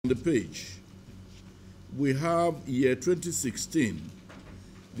On the page, we have year 2016.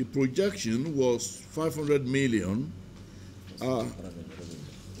 The projection was 500 million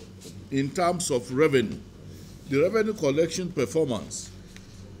in terms of revenue. The revenue collection performance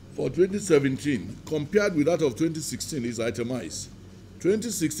for 2017 compared with that of 2016 is itemized.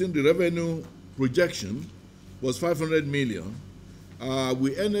 2016, the revenue projection was 500 million.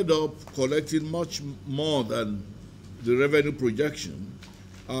 We ended up collecting much more than the revenue projection.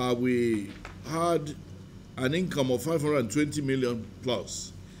 We had an income of 520 million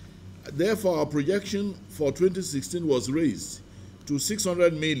plus. Therefore, our projection for 2016 was raised to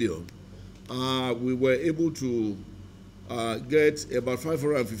 600 million. We were able to get about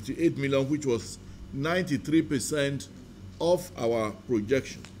 558 million, which was 93% of our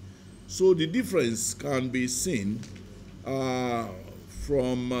projection. So the difference can be seen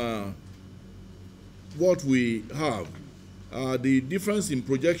from what we have. The difference in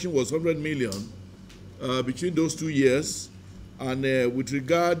projection was 100 million between those 2 years, and with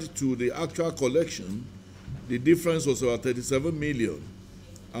regard to the actual collection, the difference was about 37 million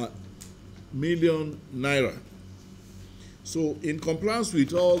naira. So in compliance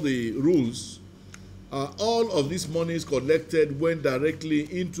with all the rules, all of this money is collected went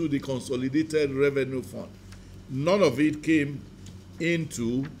directly into the Consolidated Revenue Fund. None of it came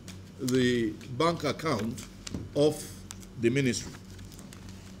into the bank account of the ministry.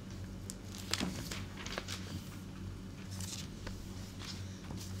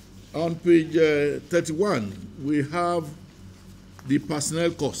 On page 31, we have the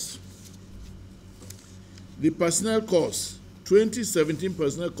personnel costs. The personnel costs, 2017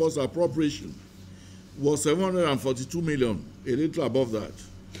 personnel cost appropriation was 742 million, a little above that.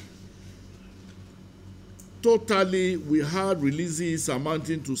 Totally, we had releases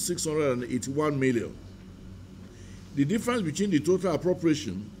amounting to 681 million. The difference between the total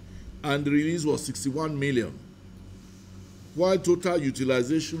appropriation and the release was 61 million, while total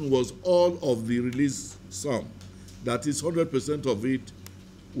utilization was all of the release sum. That is, 100% of it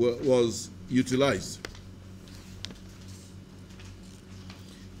was utilized.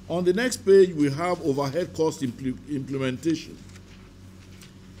 On the next page, we have overhead cost implementation.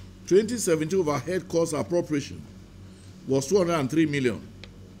 2017 overhead cost appropriation was 203 million.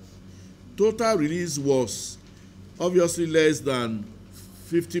 Total release was obviously less than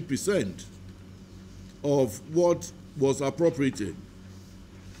 50% of what was appropriated.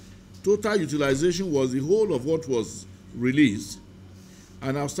 Total utilization was the whole of what was released,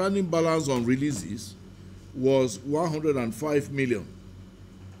 and outstanding balance on releases was 105 million.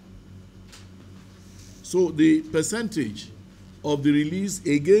 So the percentage of the release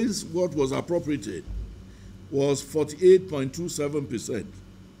against what was appropriated was 48.27%.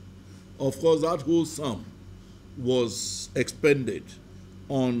 Of course, that whole sum was expended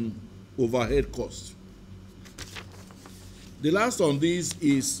on overhead costs. The last on this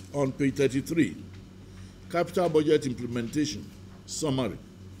is on page 33, capital budget implementation summary.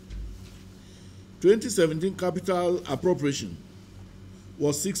 2017 capital appropriation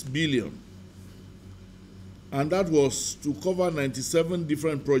was 6 billion, and that was to cover 97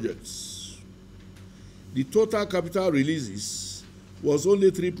 different projects. The total capital releases was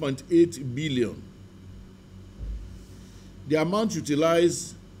only 3.8 billion. The amount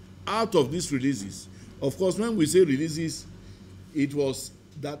utilized out of these releases, of course, when we say releases, it was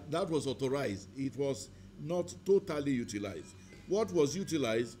that was authorized. It was not totally utilized. What was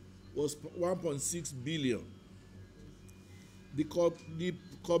utilized was 1.6 billion. The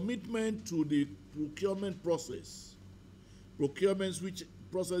commitment to the procurement process,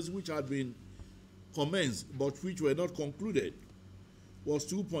 which had been commenced but which were not concluded, was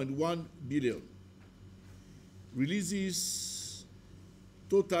 2.1 billion. Releases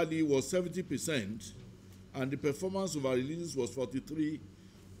totally was 70%, and the performance of our releases was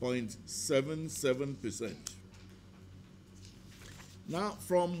 43.77%. Now,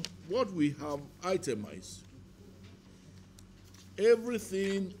 from what we have itemized,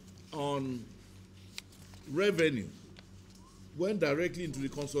 everything on revenue went directly into the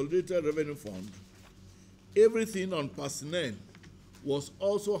Consolidated Revenue Fund. Everything on personnel was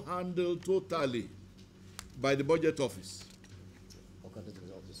also handled totally by the Budget Office.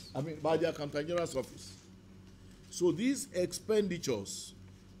 By the Accountant General's Office. So these expenditures,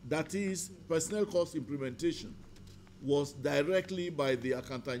 that is personnel cost implementation, was directly by the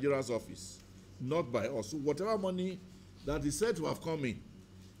Accountant General's Office, not by us. So whatever money that is said to have come in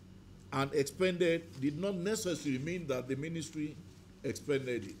and expended did not necessarily mean that the ministry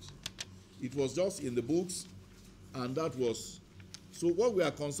expended it. It was just in the books, and that was. So what we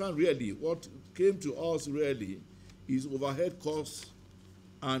are concerned really, what came to us really, is overhead costs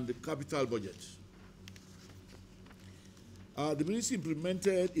and the capital budget. The ministry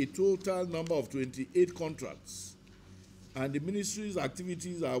implemented a total number of 28 contracts, and the ministry's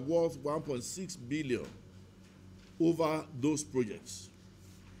activities are worth 1.6 billion over those projects.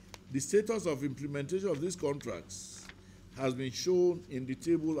 The status of implementation of these contracts has been shown in the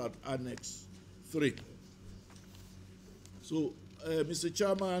table at Annex 3. So, Mr.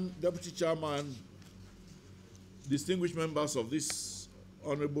 Chairman, Deputy Chairman, distinguished members of this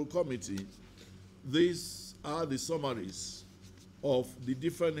honorable committee, these are the summaries of the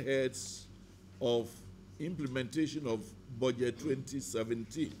different heads of implementation of Budget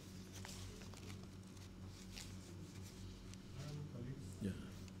 2017. Yeah.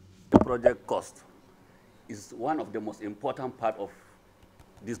 The project cost is one of the most important part of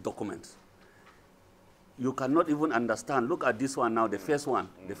this document. You cannot even understand. Look at this one now, the first one,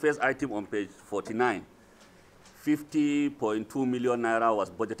 the first item on page 49. 50.2 million naira was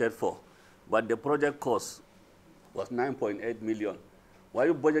budgeted for, but the project cost was 9.8 million. Were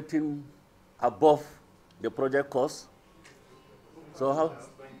you budgeting above the project cost? So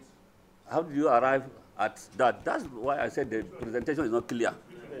how did you arrive at that? That's why I said the presentation is not clear.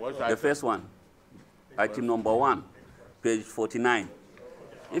 The first one, item number 1, page 49.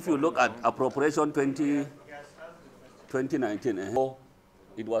 If you look at appropriation 2019,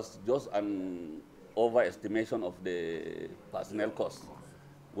 it was just an overestimation of the personnel cost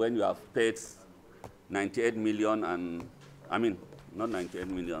when you have paid 98 million and, I mean, not 98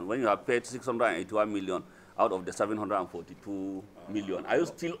 million, when you have paid 681 million out of the 742 million. Are you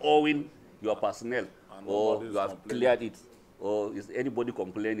still owing your personnel, or you have cleared it, or is anybody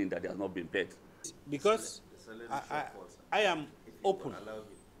complaining that they have not been paid? Because I am open,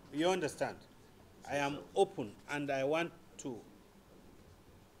 you understand? I am open and I want to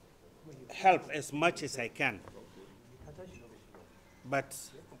help as much as I can. But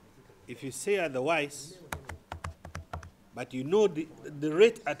if you say otherwise, but you know the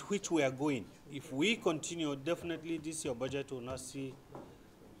rate at which we are going, if we continue, definitely this year budget will not see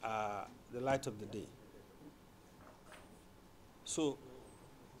the light of the day. So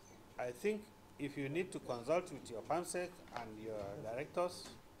I think if you need to consult with your PAMSEC and your directors,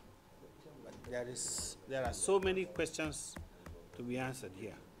 but there are so many questions to be answered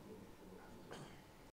here.